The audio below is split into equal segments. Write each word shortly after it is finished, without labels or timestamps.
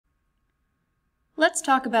Let's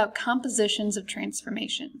talk about compositions of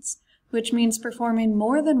transformations, which means performing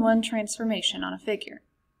more than one transformation on a figure.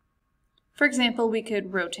 For example, we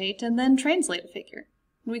could rotate and then translate a figure.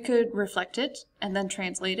 We could reflect it and then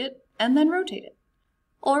translate it and then rotate it.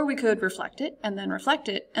 Or we could reflect it and then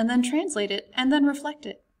translate it and then reflect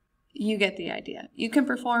it. You get the idea. You can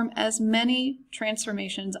perform as many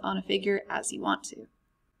transformations on a figure as you want to.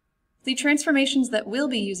 The transformations that we'll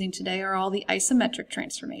be using today are all the isometric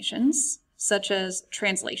transformations, such as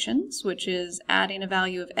translations, which is adding a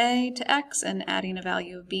value of a to x and adding a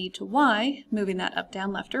value of b to y, moving that up,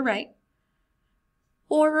 down, left, or right,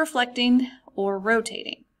 or reflecting or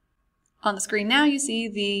rotating. On the screen now you see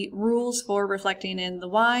the rules for reflecting in the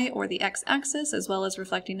y or the x-axis as well as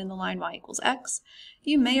reflecting in the line y equals x.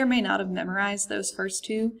 You may or may not have memorized those first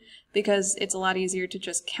two because it's a lot easier to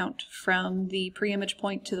just count from the pre-image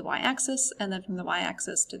point to the y-axis and then from the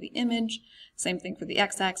y-axis to the image. Same thing for the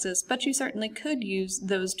x-axis, but you certainly could use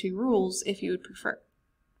those two rules if you would prefer.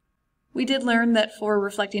 We did learn that for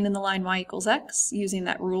reflecting in the line y equals x, using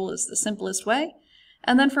that rule is the simplest way.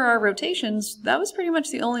 And then for our rotations, that was pretty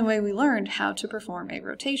much the only way we learned how to perform a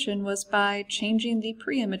rotation was by changing the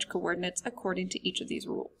pre-image coordinates according to each of these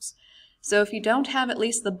rules. So if you don't have at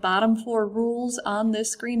least the bottom four rules on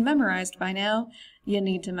this screen memorized by now, you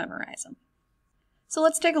need to memorize them. So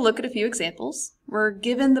let's take a look at a few examples. We're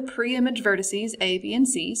given the pre-image vertices A, B, and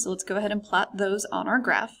C, so let's go ahead and plot those on our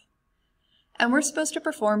graph. And we're supposed to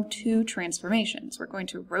perform two transformations. We're going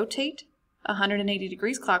to rotate 180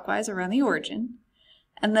 degrees clockwise around the origin,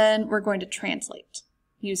 and then we're going to translate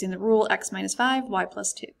using the rule x minus 5, y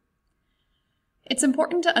plus 2. It's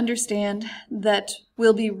important to understand that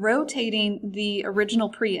we'll be rotating the original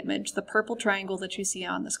pre-image, the purple triangle that you see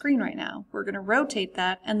on the screen right now. We're going to rotate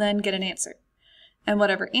that and then get an answer. And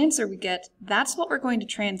whatever answer we get, that's what we're going to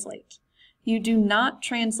translate. You do not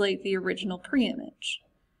translate the original pre-image.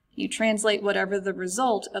 You translate whatever the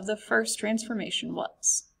result of the first transformation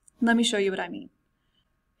was. Let me show you what I mean.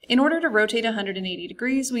 In order to rotate 180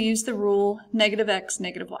 degrees, we use the rule -x,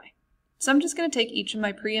 -y. So I'm just going to take each of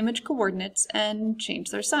my pre-image coordinates and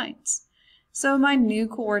change their signs. So my new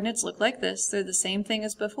coordinates look like this. They're the same thing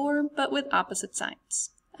as before, but with opposite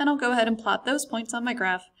signs. And I'll go ahead and plot those points on my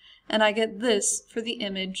graph, and I get this for the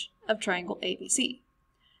image of triangle ABC.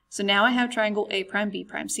 So now I have triangle A', B',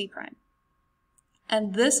 C'.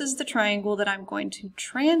 And this is the triangle that I'm going to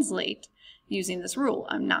translate using this rule.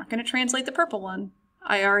 I'm not going to translate the purple one.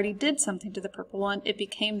 I already did something to the purple one. It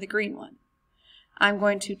became the green one. I'm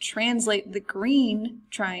going to translate the green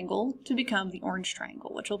triangle to become the orange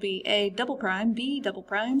triangle, which will be A double prime, B double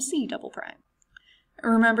prime, C double prime.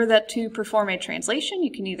 Remember that to perform a translation,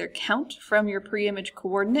 you can either count from your pre-image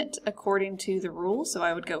coordinate according to the rule, so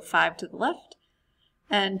I would go 5 to the left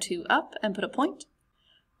and 2 up and put a point,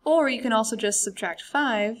 or you can also just subtract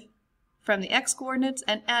 5 from the x coordinates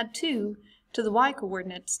and add 2 to the y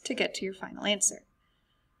coordinates to get to your final answer.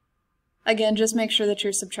 Again, just make sure that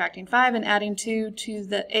you're subtracting 5 and adding 2 to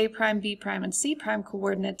the A', B', and C'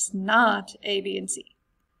 coordinates, not A, B, and C.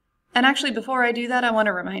 And actually, before I do that, I want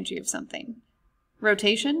to remind you of something.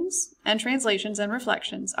 Rotations and translations and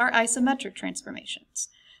reflections are isometric transformations,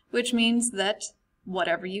 which means that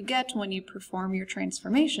whatever you get when you perform your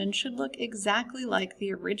transformation should look exactly like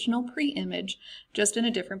the original pre-image, just in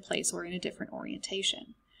a different place or in a different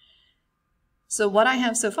orientation. So what I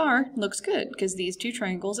have so far looks good because these two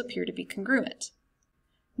triangles appear to be congruent.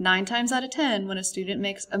 9 times out of 10, when a student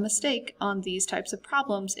makes a mistake on these types of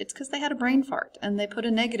problems, it's because they had a brain fart and they put a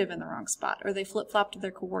negative in the wrong spot or they flip-flopped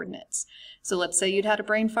their coordinates. So let's say you'd had a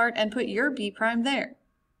brain fart and put your B' there.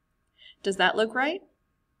 Does that look right?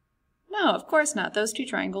 No, of course not. Those two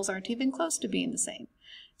triangles aren't even close to being the same.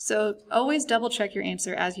 So always double check your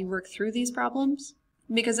answer as you work through these problems,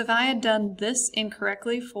 because if I had done this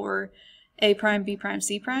incorrectly for A', B',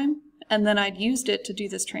 C', and then I'd used it to do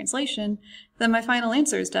this translation, then my final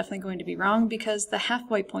answer is definitely going to be wrong because the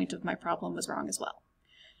halfway point of my problem was wrong as well.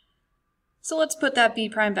 So let's put that B'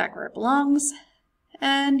 back where it belongs,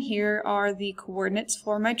 and here are the coordinates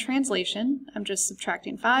for my translation. I'm just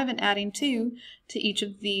subtracting 5 and adding 2 to each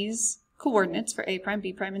of these coordinates for A',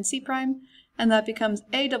 B', and C', and that becomes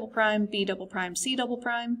A double prime, B double prime, C double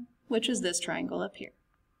prime, which is this triangle up here.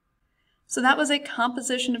 So that was a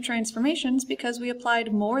composition of transformations because we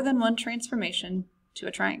applied more than one transformation to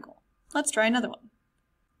a triangle. Let's try another one.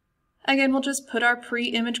 Again, we'll just put our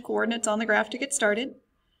pre-image coordinates on the graph to get started.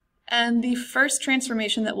 And the first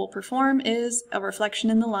transformation that we'll perform is a reflection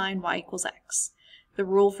in the line y equals x. The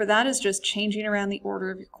rule for that is just changing around the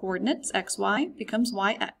order of your coordinates. xy becomes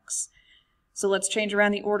yx. So let's change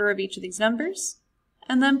around the order of each of these numbers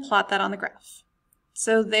and then plot that on the graph.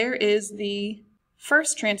 So there is the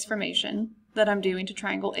first transformation that I'm doing to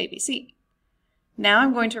triangle ABC. Now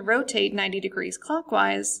I'm going to rotate 90 degrees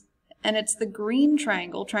clockwise, and it's the green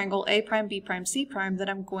triangle, triangle A prime, B prime, C prime, that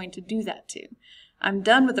I'm going to do that to. I'm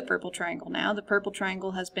done with the purple triangle now. The purple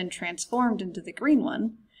triangle has been transformed into the green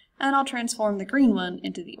one, and I'll transform the green one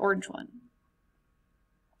into the orange one.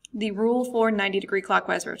 The rule for 90 degree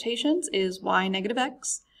clockwise rotations is y negative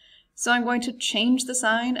x. So I'm going to change the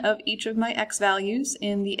sign of each of my x values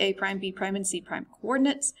in the A prime, B prime, and C prime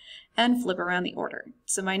coordinates and flip around the order.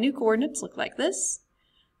 So my new coordinates look like this.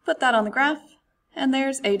 Put that on the graph, and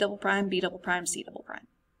there's A double prime, B double prime, C double prime.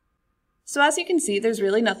 So as you can see, there's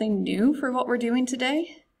really nothing new for what we're doing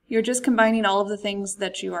today. You're just combining all of the things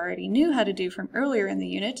that you already knew how to do from earlier in the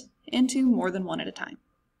unit into more than one at a time.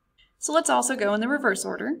 So let's also go in the reverse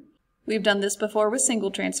order. We've done this before with single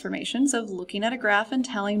transformations of looking at a graph and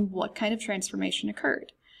telling what kind of transformation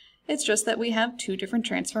occurred. It's just that we have two different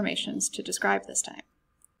transformations to describe this time.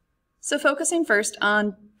 So focusing first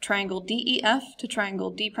on triangle DEF to triangle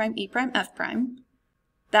D prime, E prime, F prime,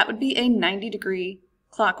 that would be a 90 degree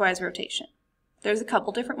clockwise rotation. There's a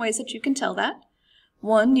couple different ways that you can tell that.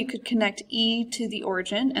 One, you could connect E to the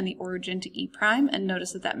origin and the origin to E prime and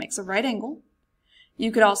notice that that makes a right angle.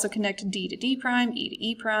 You could also connect D to D prime, E to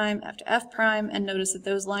E prime, F to F prime, and notice that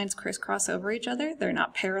those lines crisscross over each other. They're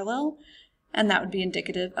not parallel, and that would be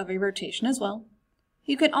indicative of a rotation as well.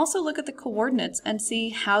 You can also look at the coordinates and see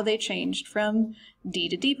how they changed from D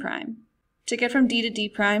to D prime. To get from D to D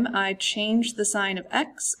prime, I changed the sign of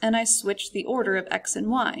X, and I switched the order of X and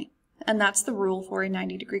Y, and that's the rule for a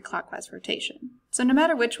 90 degree clockwise rotation. So no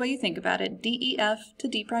matter which way you think about it, DEF to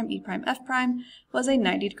D prime, E prime, F prime was a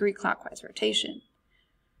 90 degree clockwise rotation.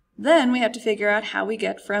 Then we have to figure out how we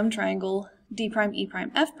get from triangle D prime, E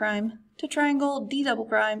prime, F prime to triangle D double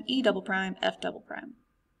prime, E double prime, F double prime.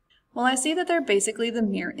 Well, I see that they're basically the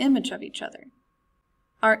mirror image of each other.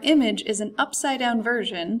 Our image is an upside down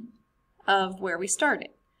version of where we started,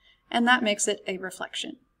 and that makes it a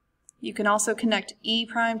reflection. You can also connect E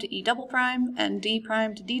prime to E double prime and D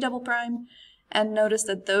prime to D double prime, and notice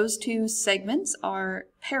that those two segments are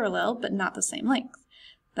parallel but not the same length.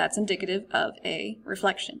 That's indicative of a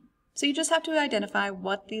reflection. So you just have to identify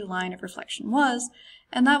what the line of reflection was,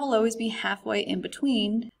 and that will always be halfway in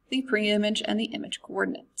between the pre-image and the image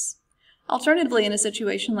coordinates. Alternatively, in a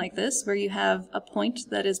situation like this, where you have a point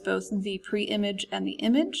that is both the pre-image and the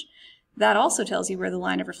image, that also tells you where the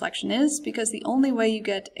line of reflection is, because the only way you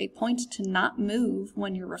get a point to not move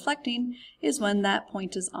when you're reflecting is when that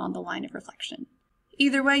point is on the line of reflection.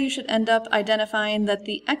 Either way, you should end up identifying that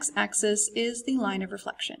the x-axis is the line of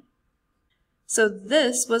reflection. So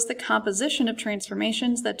this was the composition of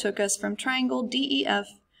transformations that took us from triangle DEF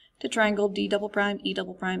to triangle D double prime, E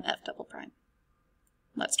double prime, F double prime.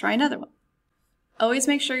 Let's try another one. Always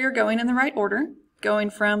make sure you're going in the right order, going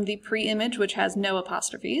from the pre-image, which has no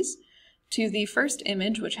apostrophes, to the first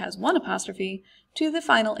image, which has one apostrophe, to the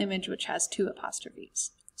final image, which has two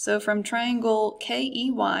apostrophes. So from triangle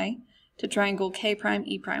KEY to triangle K prime,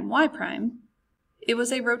 E prime, Y prime, it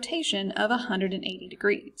was a rotation of 180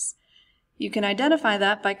 degrees. You can identify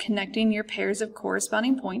that by connecting your pairs of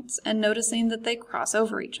corresponding points and noticing that they cross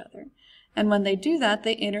over each other. And when they do that,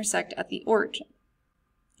 they intersect at the origin.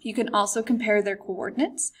 You can also compare their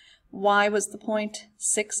coordinates. Y was the point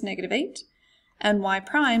 6, negative 8, and Y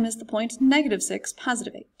prime is the point negative 6,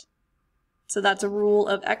 positive 8. So that's a rule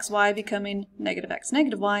of xy becoming negative x,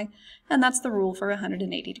 negative y, and that's the rule for a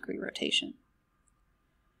 180 degree rotation.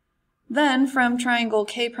 Then from triangle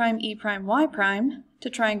K prime, E prime, Y prime to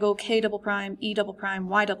triangle K double prime, E double prime,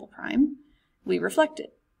 Y double prime, we reflected.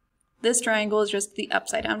 This triangle is just the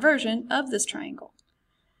upside down version of this triangle.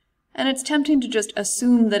 And it's tempting to just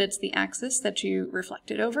assume that it's the axis that you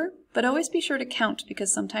reflected over, but always be sure to count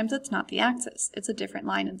because sometimes it's not the axis, it's a different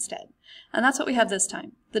line instead. And that's what we have this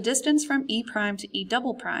time. The distance from E prime to E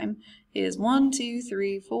double prime is 1, 2,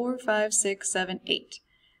 3, 4, 5, 6, 7, 8.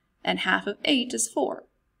 And half of 8 is 4.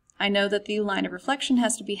 I know that the line of reflection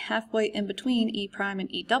has to be halfway in between E prime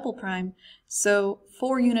and E double prime, so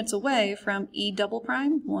 4 units away from E double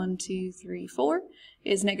prime, 1, 2, 3, 4,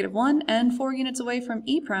 is negative 1, and 4 units away from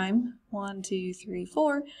E prime, 1, 2, 3,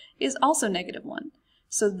 4, is also negative 1.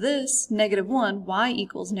 So this negative 1, y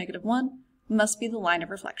equals negative 1, must be the line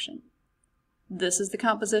of reflection. This is the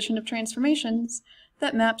composition of transformations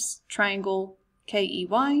that maps triangle KEY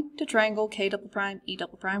to triangle K double prime, E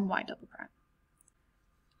double prime, Y double prime.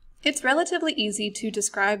 It's relatively easy to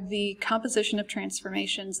describe the composition of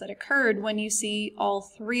transformations that occurred when you see all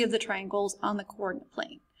 3 of the triangles on the coordinate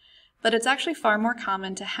plane. But it's actually far more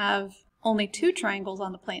common to have only 2 triangles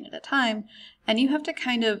on the plane at a time, and you have to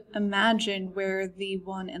kind of imagine where the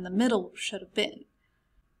one in the middle should have been.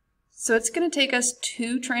 So it's going to take us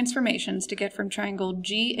 2 transformations to get from triangle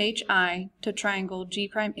GHI to triangle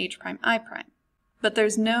G'H', but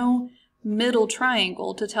there's no middle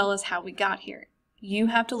triangle to tell us how we got here. You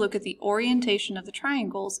have to look at the orientation of the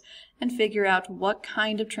triangles and figure out what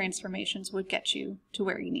kind of transformations would get you to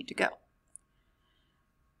where you need to go.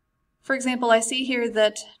 For example, I see here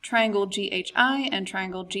that triangle GHI and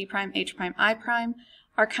triangle G'H',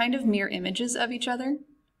 are kind of mirror images of each other.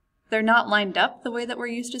 They're not lined up the way that we're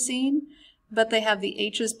used to seeing, but they have the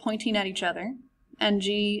H's pointing at each other, and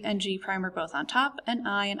G and G' are both on top, and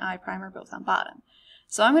I are both on bottom.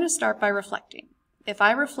 So I'm going to start by reflecting. If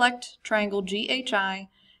I reflect triangle GHI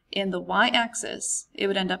in the y-axis, it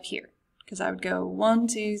would end up here, because I would go 1,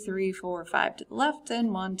 2, 3, 4, 5 to the left,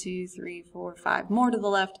 and 1, 2, 3, 4, 5 more to the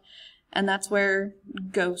left, and that's where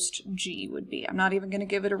ghost G would be. I'm not even going to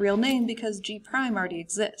give it a real name because G' already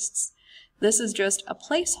exists. This is just a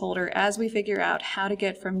placeholder as we figure out how to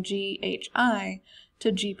get from GHI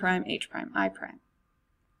to G'H'.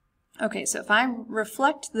 Okay, so if I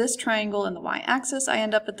reflect this triangle in the y-axis, I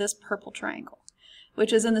end up at this purple triangle,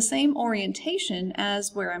 which is in the same orientation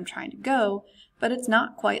as where I'm trying to go, but it's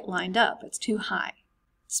not quite lined up. It's too high.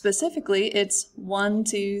 Specifically, it's 1,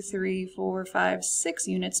 2, 3, 4, 5, 6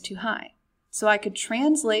 units too high. So I could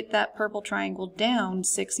translate that purple triangle down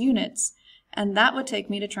 6 units, and that would take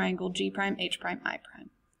me to triangle G'H',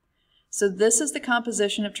 So this is the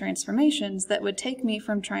composition of transformations that would take me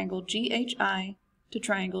from triangle GHI to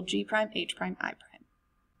triangle G'H'.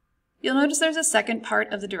 You'll notice there's a second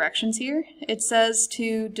part of the directions here. It says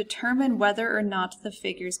to determine whether or not the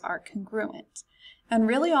figures are congruent. And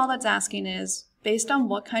really all that's asking is, based on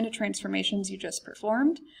what kind of transformations you just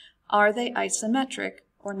performed, are they isometric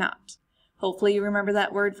or not? Hopefully you remember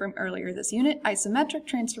that word from earlier this unit. Isometric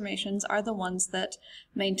transformations are the ones that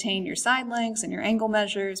maintain your side lengths and your angle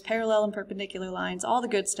measures, parallel and perpendicular lines, all the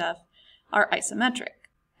good stuff are isometric.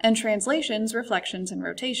 And translations, reflections, and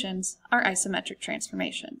rotations are isometric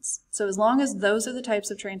transformations. So as long as those are the types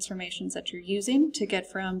of transformations that you're using to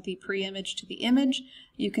get from the pre-image to the image,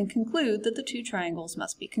 you can conclude that the 2 triangles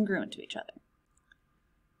must be congruent to each other.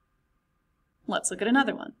 Let's look at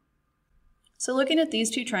another one. So looking at these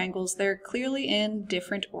 2 triangles, they're clearly in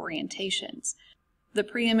different orientations. The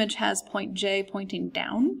pre-image has point J pointing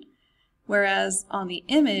down, whereas on the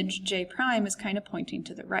image, J' is kind of pointing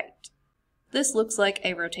to the right. This looks like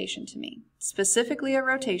a rotation to me, specifically a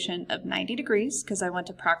rotation of 90 degrees, because I went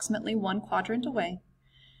approximately 1 quadrant away,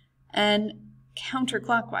 and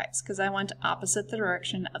counterclockwise, because I went opposite the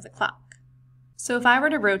direction of the clock. So if I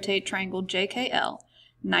were to rotate triangle JKL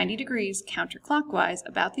 90 degrees counterclockwise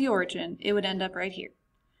about the origin, it would end up right here.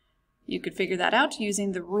 You could figure that out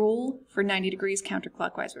using the rule for 90 degrees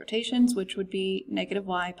counterclockwise rotations, which would be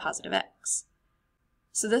 -y, +x.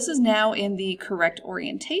 So this is now in the correct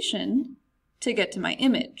orientation to get to my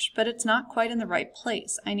image, but it's not quite in the right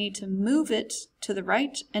place. I need to move it to the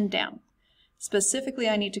right and down. Specifically,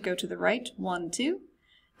 I need to go to the right 1, 2,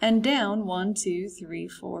 and down 1, 2, 3,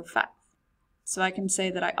 4, 5. So I can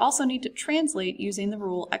say that I also need to translate using the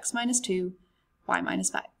rule x - 2, y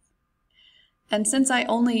 - 5. And since I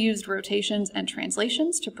only used rotations and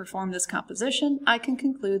translations to perform this composition, I can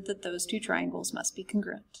conclude that those 2 triangles must be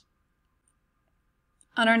congruent.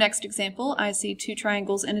 On our next example, I see 2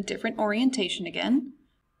 triangles in a different orientation again.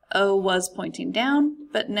 O was pointing down,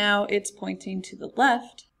 but now it's pointing to the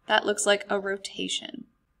left. That looks like a rotation.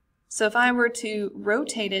 So if I were to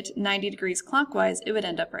rotate it 90 degrees clockwise, it would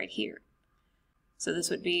end up right here. So this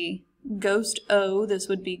would be ghost O, this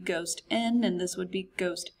would be ghost N, and this would be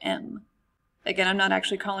ghost M. Again, I'm not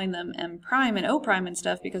actually calling them M' and O' and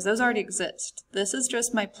stuff because those already exist. This is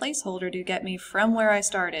just my placeholder to get me from where I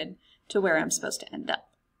started to where I'm supposed to end up.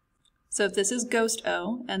 So if this is ghost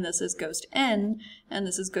O, and this is ghost N, and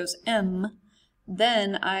this is ghost M,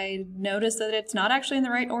 then I notice that it's not actually in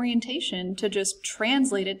the right orientation to just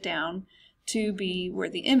translate it down to be where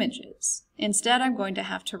the image is. Instead, I'm going to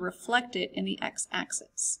have to reflect it in the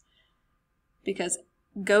x-axis. Because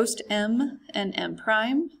ghost M and M',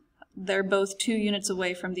 they're both 2 units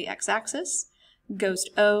away from the x-axis. Ghost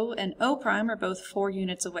O and O' are both 4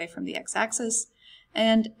 units away from the x-axis.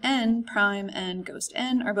 And N' and ghost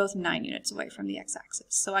N are both 9 units away from the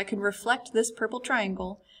x-axis. So I could reflect this purple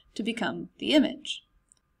triangle to become the image.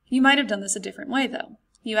 You might have done this a different way though.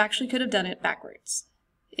 You actually could have done it backwards.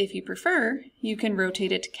 If you prefer, you can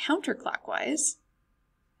rotate it counterclockwise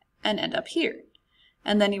and end up here.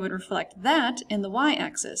 And then you would reflect that in the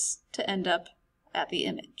y-axis to end up at the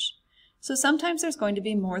image. So sometimes there's going to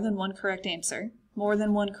be more than one correct answer, more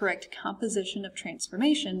than one correct composition of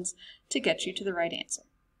transformations to get you to the right answer.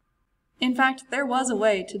 In fact, there was a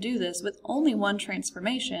way to do this with only one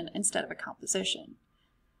transformation instead of a composition.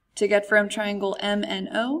 To get from triangle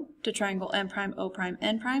MNO to triangle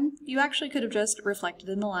M'O', you actually could have just reflected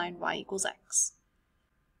in the line y equals x.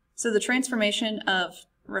 So the transformation of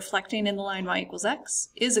reflecting in the line y equals x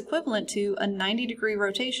is equivalent to a 90-degree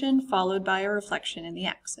rotation followed by a reflection in the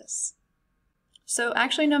axis. So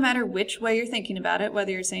actually, no matter which way you're thinking about it,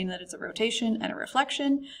 whether you're saying that it's a rotation and a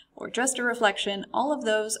reflection or just a reflection, all of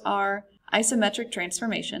those are isometric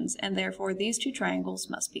transformations, and therefore these two triangles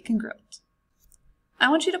must be congruent. I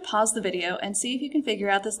want you to pause the video and see if you can figure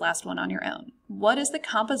out this last one on your own. What is the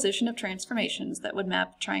composition of transformations that would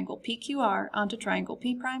map triangle PQR onto triangle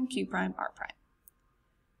P'Q', R'?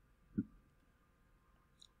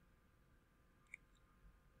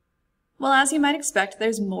 Well, as you might expect,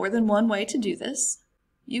 there's more than one way to do this.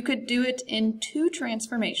 You could do it in two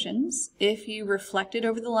transformations if you reflected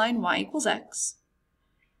over the line y equals x,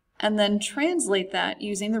 and then translate that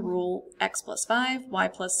using the rule x plus 5, y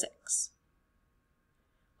plus 6.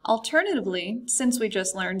 Alternatively, since we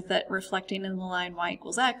just learned that reflecting in the line y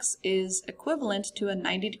equals x is equivalent to a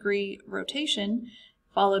 90-degree rotation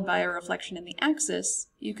followed by a reflection in the axis,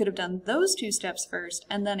 you could have done those two steps first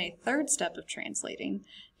and then a third step of translating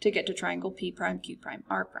to get to triangle P'Q',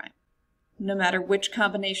 R'. No matter which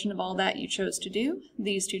combination of all that you chose to do,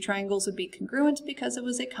 these two triangles would be congruent because it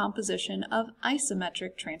was a composition of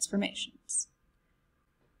isometric transformations.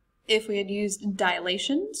 If we had used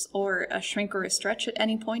dilations or a shrink or a stretch at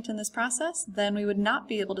any point in this process, then we would not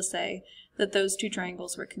be able to say that those two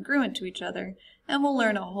triangles were congruent to each other, and we'll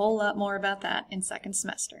learn a whole lot more about that in second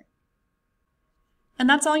semester. And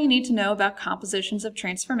that's all you need to know about compositions of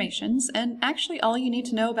transformations, and actually all you need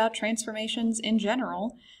to know about transformations in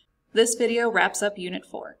general. This video wraps up Unit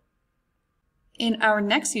 4. In our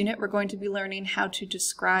next unit, we're going to be learning how to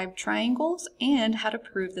describe triangles and how to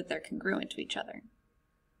prove that they're congruent to each other.